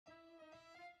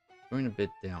going a bit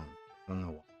down. I don't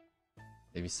know why.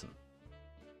 Maybe some.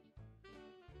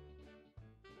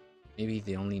 Maybe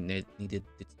they only needed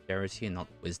dexterity and not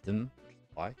wisdom.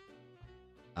 Why?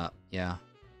 Yeah.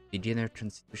 Beginner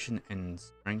Constitution and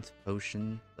Strength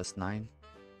Potion +9.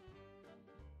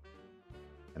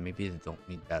 And maybe they don't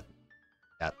need that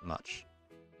much.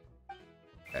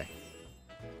 Okay.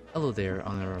 Hello there,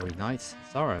 Honorary Knight.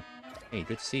 Sarah. Hey,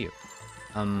 good to see you.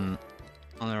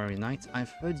 Honorary Knight,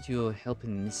 I've heard you're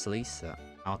helping Miss Lisa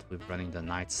out with running the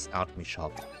Knight's Alchemy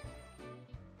shop.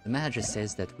 The manager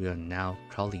says that we are now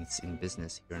colleagues in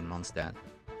business here in Mondstadt.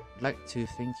 I'd like to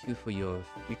thank you for your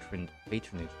frequent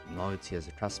patronage and loyalty as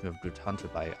a customer of Good Hunter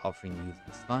by offering you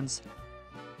these funds.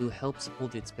 It will help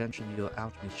support the expansion of your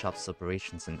alchemy shop's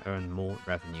operations and earn more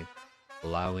revenue,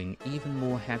 allowing even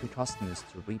more happy customers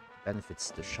to reap the benefits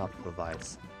the shop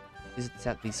provides. Please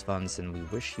accept these funds and we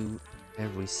wish you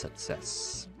every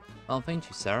success. Well, thank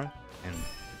you, Sarah and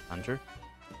Hunter.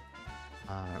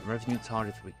 Revenue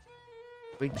target reached.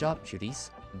 Great job, cuties.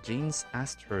 Jeans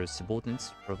asked her subordinates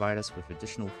to provide us with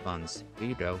additional funds. Here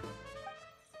you go.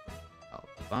 Oh,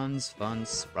 funds,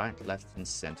 right, left, and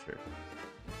center.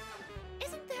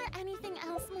 Isn't there anything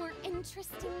else more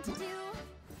interesting to do?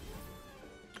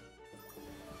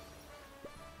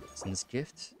 Since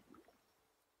gift.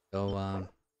 So,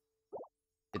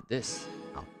 get this.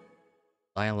 Oh.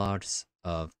 Dialogues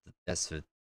of the desert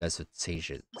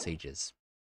sages.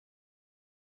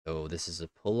 So this is a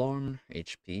polearm,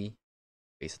 HP,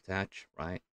 base attack,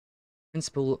 right?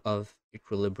 Principle of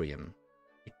equilibrium.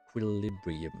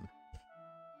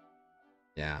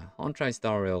 Yeah, on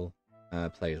Tri-Star Rail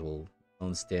players will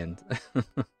understand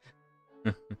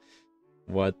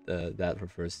what that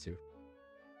refers to.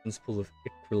 Principle of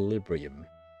equilibrium.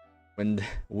 When the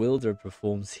wielder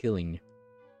performs healing,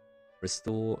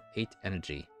 restore 8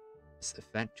 energy. This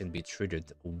effect can be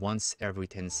triggered once every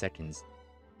 10 seconds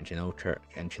and can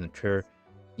occur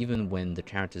even when the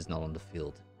character is not on the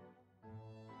field.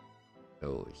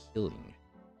 So, healing.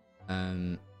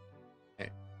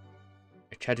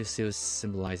 Caduceus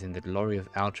symbolizing the glory of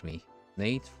alchemy,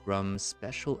 made from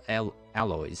special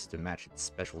alloys to match its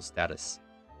special status.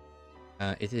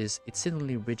 It's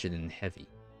exceedingly rigid and heavy,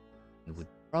 and would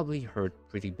probably hurt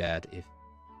pretty bad if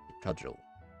it cudgel.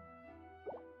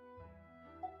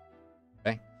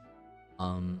 Okay.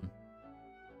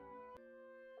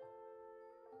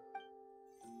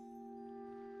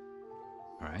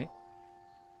 Alright.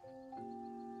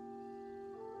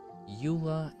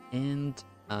 Eula and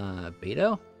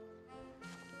Beto?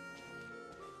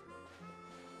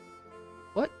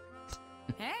 What?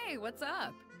 Hey, what's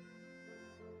up?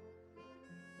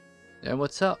 Yeah,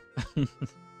 what's up?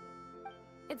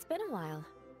 It's been a while.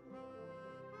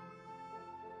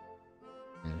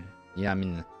 Yeah, I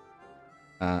mean,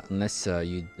 unless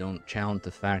you don't count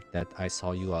the fact that I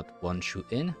saw you at one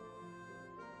shoot in.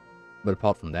 But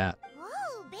apart from that.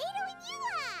 Whoa, Beto and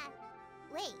Eula!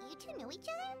 Wait, you two know each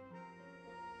other?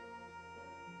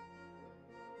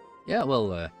 Yeah,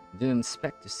 well, didn't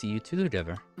expect to see you two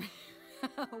together.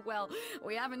 Well,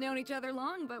 we haven't known each other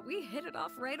long, but we hit it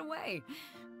off right away.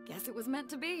 Guess it was meant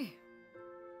to be.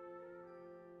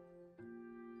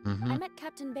 I met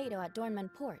Captain Beto at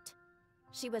Dornman Port.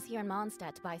 She was here in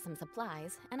Mondstadt to buy some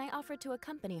supplies, and I offered to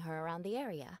accompany her around the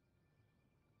area.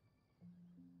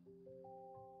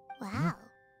 Wow.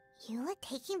 Eula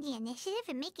taking the initiative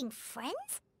and making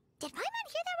friends? Did Paimon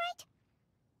hear that right?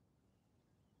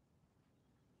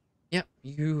 Yep,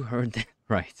 you heard that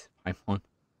right, Paimon.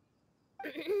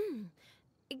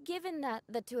 Given that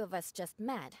the two of us just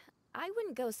met, I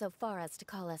wouldn't go so far as to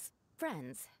call us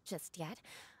friends just yet.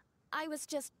 I was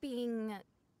just being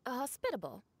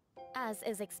hospitable, as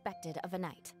is expected of a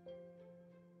knight.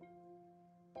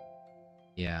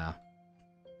 Yeah.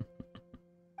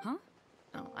 Huh?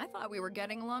 Oh, I thought we were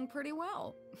getting along pretty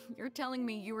well. You're telling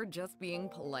me you were just being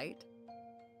polite?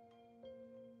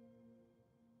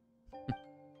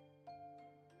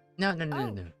 No.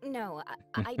 No,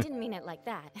 I didn't mean it like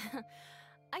that.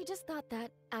 I just thought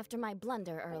that after my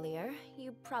blunder earlier,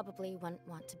 you probably wouldn't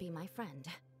want to be my friend.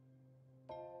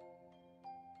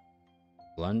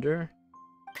 Blunder?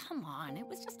 Come on, it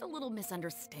was just a little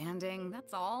misunderstanding,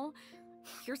 that's all.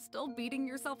 You're still beating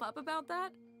yourself up about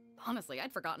that? Honestly,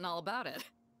 I'd forgotten all about it.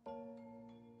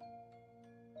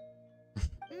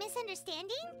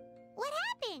 Misunderstanding? What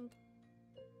happened?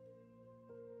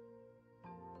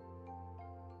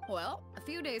 Well, a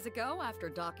few days ago, after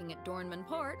docking at Dornman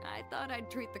Port, I thought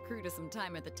I'd treat the crew to some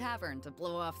time at the tavern to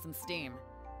blow off some steam.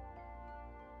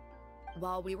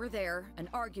 While we were there, an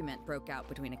argument broke out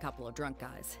between a couple of drunk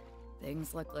guys.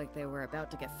 Things looked like they were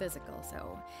about to get physical,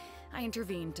 so I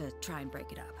intervened to try and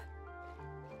break it up.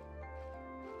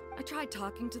 I tried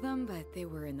talking to them, but they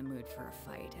were in the mood for a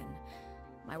fight, and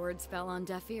my words fell on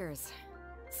deaf ears.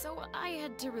 So I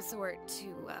had to resort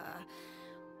to,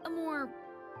 a more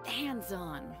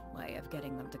hands-on way of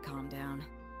getting them to calm down.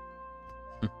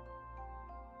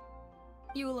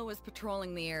 Eula was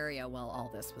patrolling the area while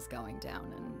all this was going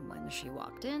down, and when she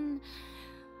walked in,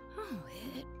 oh,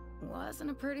 it wasn't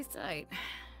a pretty sight.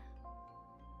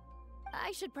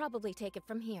 I should probably take it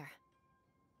from here.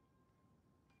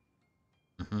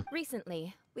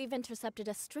 Recently, we've intercepted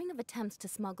a string of attempts to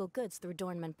smuggle goods through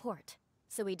Dornman Port,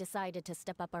 so we decided to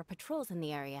step up our patrols in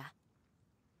the area.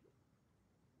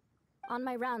 On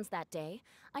my rounds that day,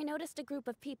 I noticed a group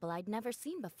of people I'd never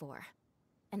seen before,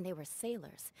 and they were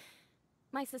sailors.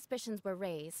 My suspicions were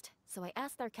raised, so I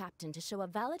asked our captain to show a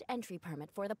valid entry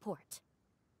permit for the port.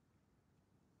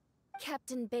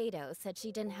 Captain Beidou said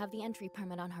she didn't have the entry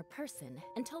permit on her person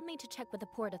and told me to check with the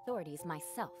port authorities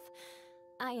myself.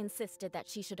 I insisted that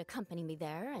she should accompany me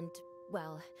there and,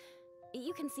 well,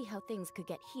 you can see how things could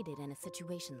get heated in a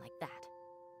situation like that.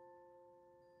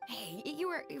 Hey, you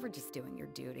were just doing your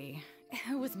duty.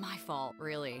 It was my fault,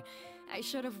 really. I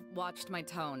should have watched my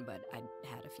tone, but I'd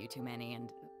had a few too many,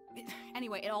 and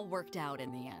anyway, it all worked out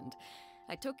in the end.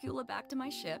 I took Eula back to my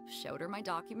ship, showed her my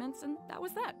documents, and that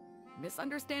was that.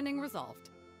 Misunderstanding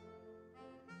resolved.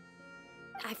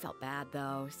 I felt bad,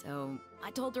 though, so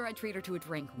I told her I'd treat her to a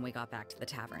drink when we got back to the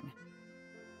tavern.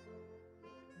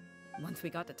 Once we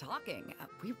got to talking,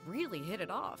 we really hit it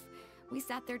off. We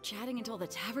sat there chatting until the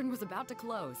tavern was about to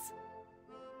close.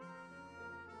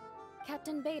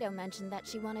 Captain Beidou mentioned that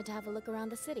she wanted to have a look around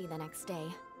the city the next day.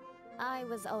 I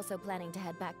was also planning to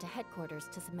head back to headquarters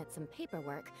to submit some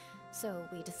paperwork, so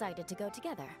we decided to go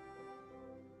together.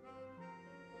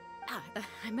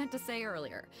 I meant to say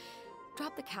earlier,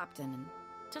 drop the captain and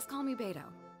just call me Beidou.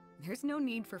 There's no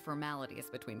need for formalities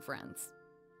between friends.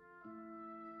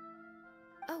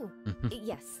 Oh,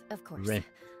 yes, of course. Right.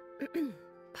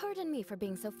 Pardon me for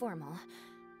being so formal.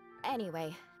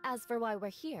 Anyway, as for why we're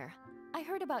here, I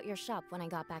heard about your shop when I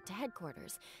got back to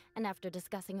headquarters, and after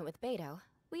discussing it with Beidou,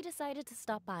 we decided to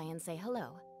stop by and say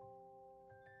hello.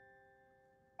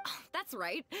 Oh, that's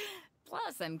right.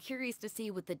 Plus, I'm curious to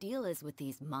see what the deal is with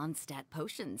these Mondstadt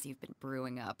potions you've been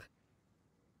brewing up.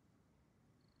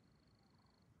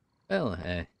 Well,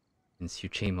 since you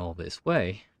came all this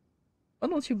way, why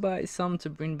don't you buy some to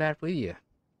bring back with you?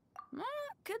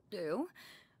 Could do.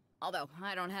 Although,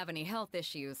 I don't have any health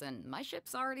issues, and my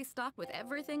ship's already stocked with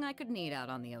everything I could need out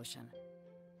on the ocean.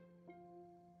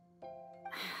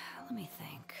 Let me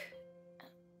think.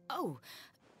 Oh,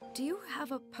 do you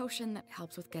have a potion that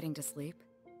helps with getting to sleep?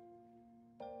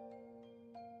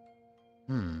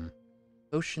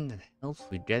 Potion that helps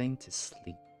with getting to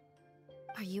sleep.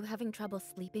 Are you having trouble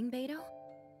sleeping, Beidou?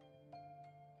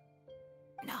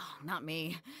 No, not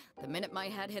me. The minute my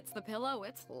head hits the pillow,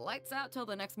 it's lights out till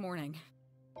the next morning.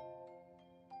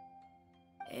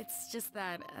 It's just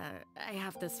that, I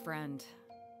have this friend.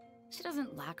 She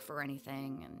doesn't lack for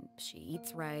anything, and she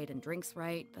eats right and drinks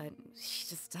right, but she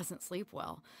just doesn't sleep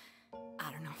well. I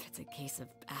don't know if it's a case of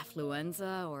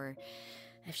affluenza, or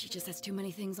if she just has too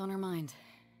many things on her mind.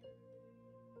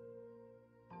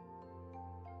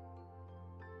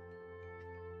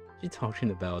 You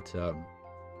talking about,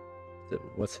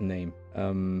 what's her name?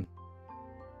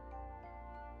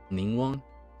 Ningguang?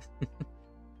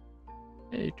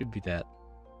 It could be that.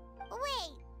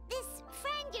 Wait, this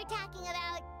friend you're talking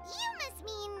about, you must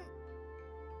mean...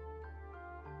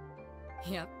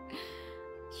 Yep.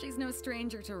 She's no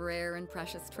stranger to rare and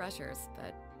precious treasures,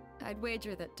 but I'd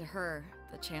wager that to her,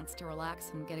 the chance to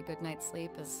relax and get a good night's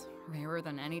sleep is rarer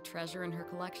than any treasure in her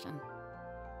collection.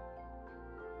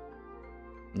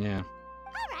 Yeah.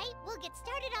 Alright, we'll get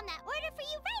started on that order for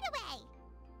you right away!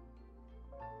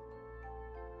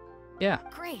 Yeah,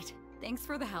 Great! Thanks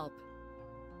for the help.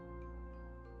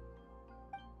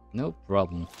 no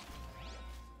problem.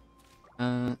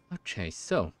 Okay,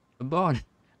 so, a bard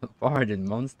in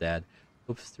Mondstadt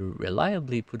hopes to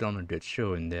reliably put on a good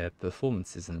show in their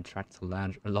performances and attract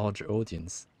a large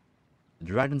audience. The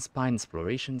Dragon Spine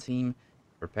Exploration team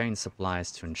preparing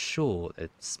supplies to ensure that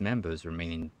its members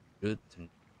remain in good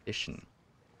condition.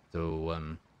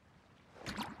 So,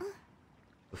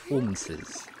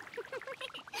 performances.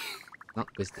 Not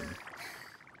wisdom.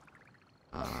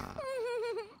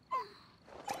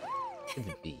 Could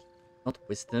it be? Not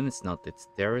wisdom, it's not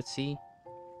dexterity.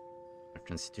 Not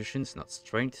constitution, it's not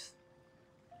strength.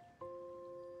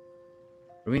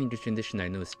 Remaining good condition, I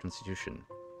know it's constitution.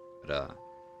 But,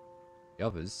 the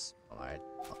others, well, I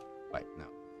not quite know.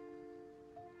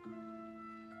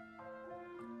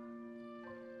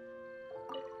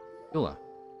 Eula.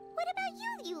 What about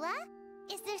you, Eula?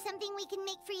 Is there something we can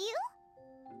make for you?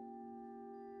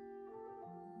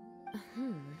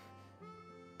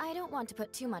 I don't want to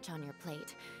put too much on your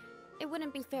plate. It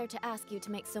wouldn't be fair to ask you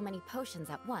to make so many potions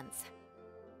at once.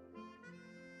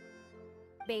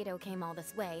 Beto came all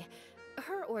this way.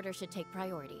 Her order should take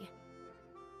priority.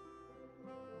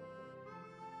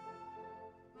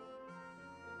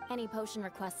 Any potion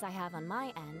requests I have on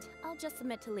my end, I'll just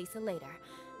submit to Lisa later.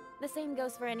 The same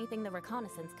goes for anything the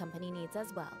reconnaissance company needs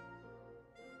as well.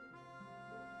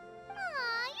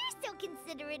 Aw, you're so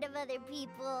considerate of other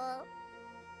people.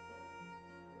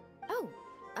 Oh,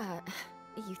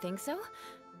 you think so?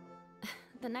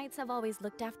 The Knights have always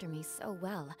looked after me so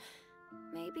well.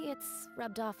 Maybe it's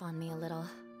rubbed off on me a little,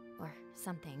 or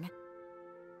something.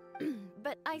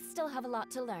 But I still have a lot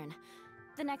to learn.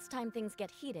 The next time things get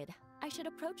heated, I should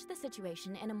approach the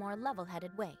situation in a more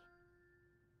level-headed way.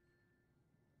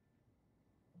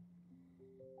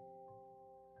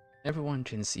 Everyone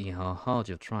can see how hard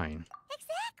you're trying.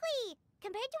 Exactly!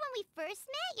 Compared to when we first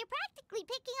met, you're practically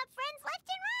picking up friends left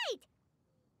and right!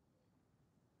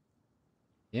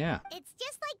 Yeah. It's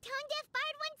just like Tone Deaf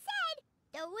Bard once said,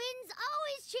 the winds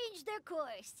always change their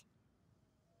course.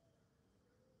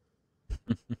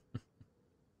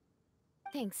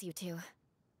 Thanks, you two.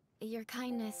 Your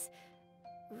kindness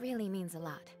really means a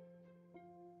lot.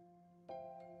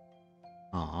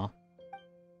 Aw.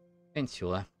 Thanks,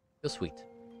 Shula. You're sweet.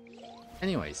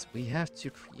 Anyways, we have to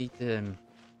create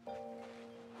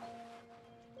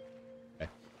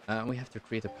we have to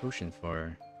create a potion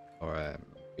for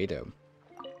Beto.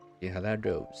 See how that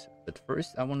goes. But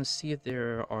first, I want to see if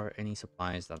there are any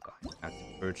supplies that I have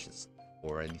to purchase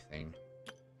or anything.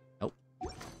 Nope.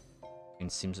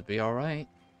 It seems to be alright.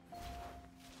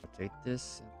 I'll take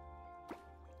this.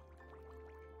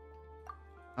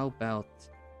 How about...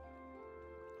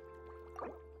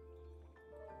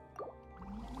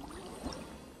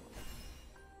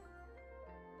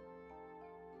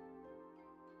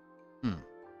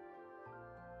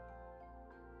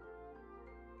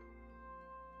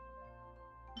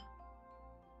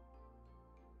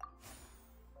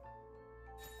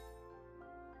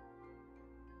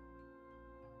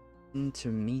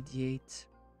 Intermediate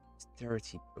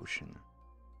Dexterity Potion.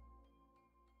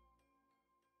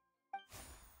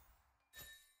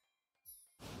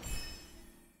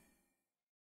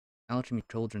 Alchemy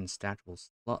Cauldron Statable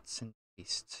Slots and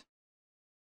Taste.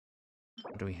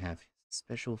 What do we have?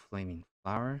 Special Flaming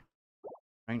Flower.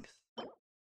 Strength.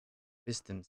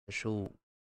 Wisdom Special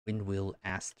Windwheel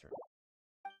Aster.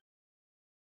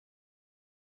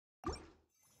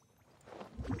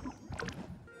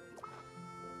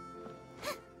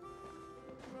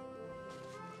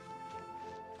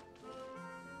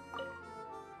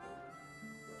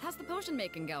 How's the potion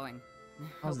making going?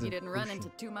 How's Hope you the didn't run potion into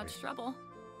too much going? trouble.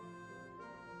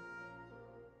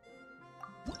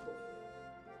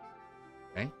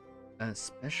 Okay.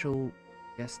 Special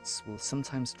guests will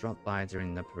sometimes drop by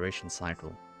during the operation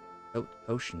cycle. Both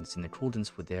potions in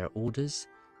accordance with their orders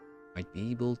might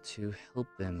be able to help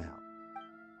them out.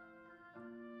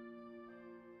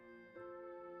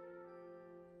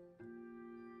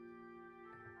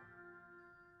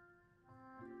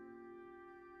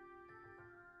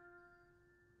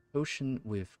 Potion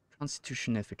with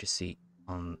Constitution efficacy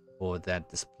on or that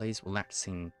displays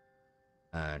relaxing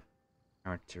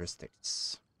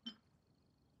characteristics.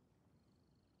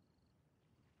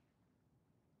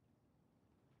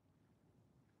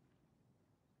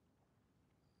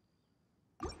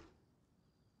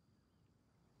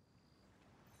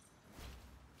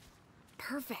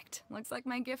 Perfect. Looks like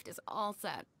my gift is all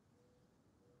set.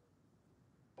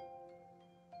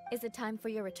 Is it time for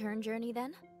your return journey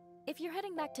then? If you're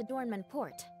heading back to Dornman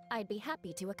Port, I'd be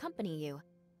happy to accompany you.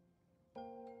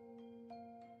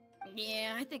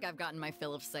 Yeah, I think I've gotten my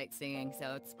fill of sightseeing,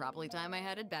 so it's probably time I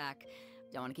headed back.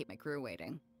 Don't want to keep my crew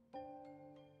waiting.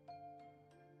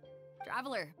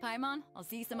 Traveler, Paimon, I'll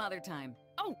see you some other time.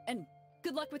 Oh, and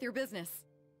good luck with your business.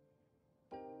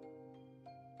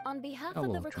 On behalf You're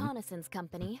of the welcome. Reconnaissance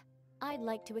Company, I'd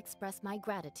like to express my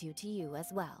gratitude to you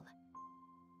as well.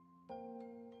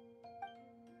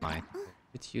 Might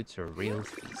put you to a real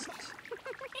feast.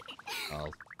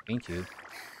 Well, thank you.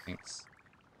 Thanks.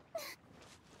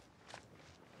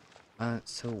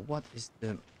 So what is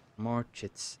the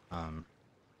market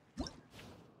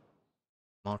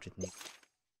need?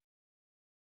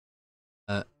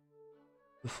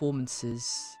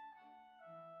 Performances.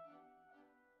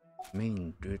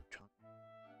 Main good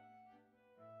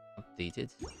updated.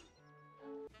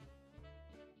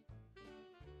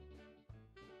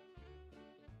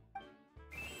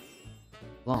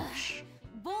 Blanche.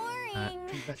 Boring!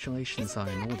 Too Congratulations are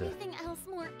in order. Anything else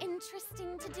more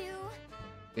interesting to do?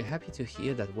 We're happy to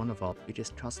hear that one of our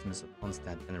biggest customers of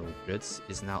Mondstadt General Goods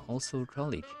is now also a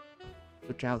colleague.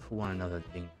 Look out for one another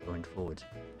going forward.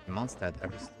 In Mondstadt,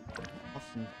 everyone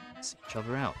often helps each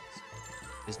other out.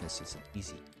 Business isn't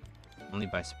easy. Only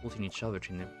by supporting each other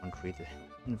can everyone create a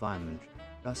healthy environment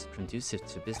just conducive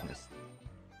to business.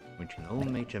 We can all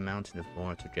make a mountain of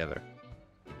more together.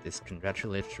 With this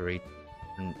congratulatory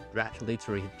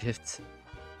gift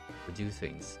to do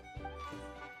things.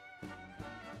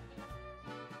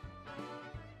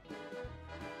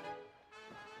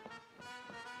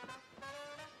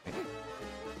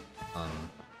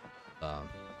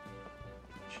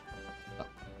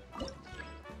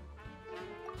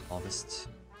 Harvest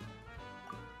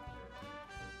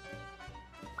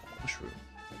mushroom.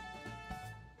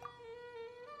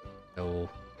 So,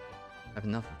 have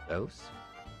enough of those.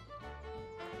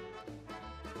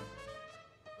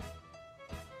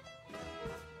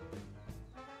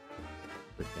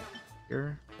 Put that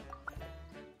here.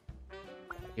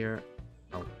 Here.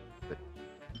 Oh, good.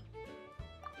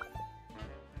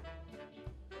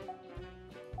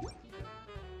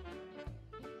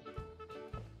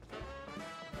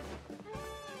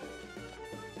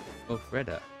 Oh,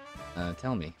 Freda,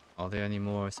 tell me, are there any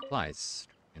more supplies?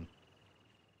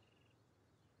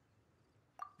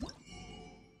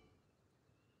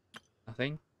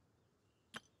 Nothing?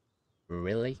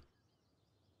 Really?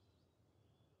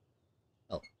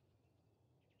 Oh.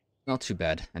 Not too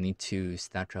bad. I need to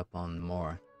stack up on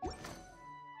more.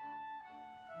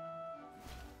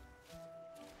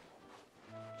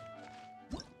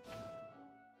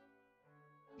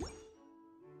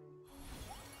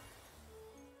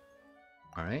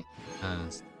 Alright.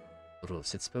 Little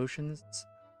sits potions.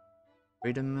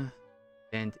 Freedom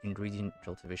and ingredient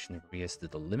cultivation areas to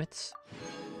the limit.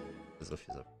 Because of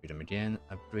his freedom again.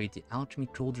 Upgrade the alchemy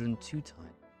cauldron 2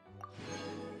 times.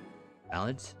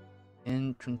 Valid.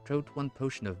 And control 1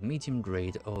 potion of medium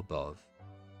grade or above.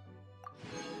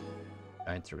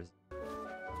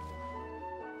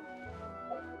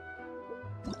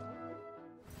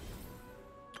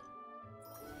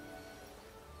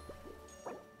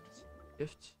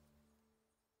 Gift.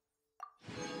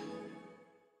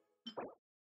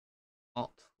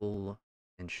 Artful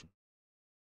Ascension.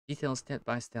 Details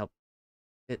step-by-step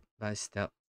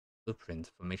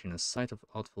blueprint for making a site of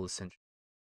Artful Ascension.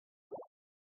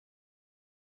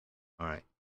 Alright.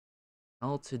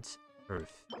 Altered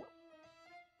Earth.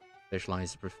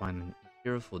 Specialized refinement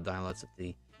material for dialogues of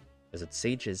the desert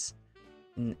sages.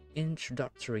 In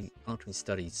introductory alchemy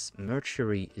studies,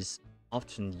 mercury is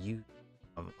often used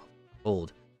of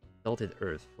gold, salted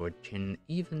earth, for it can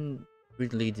even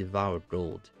greedily devour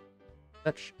gold.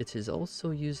 Such, it is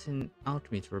also used in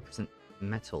alchemy to represent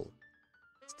metal.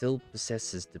 It still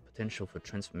possesses the potential for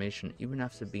transformation even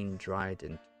after being dried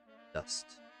into dust.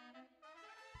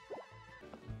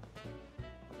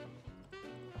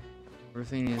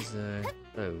 Everything is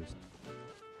closed.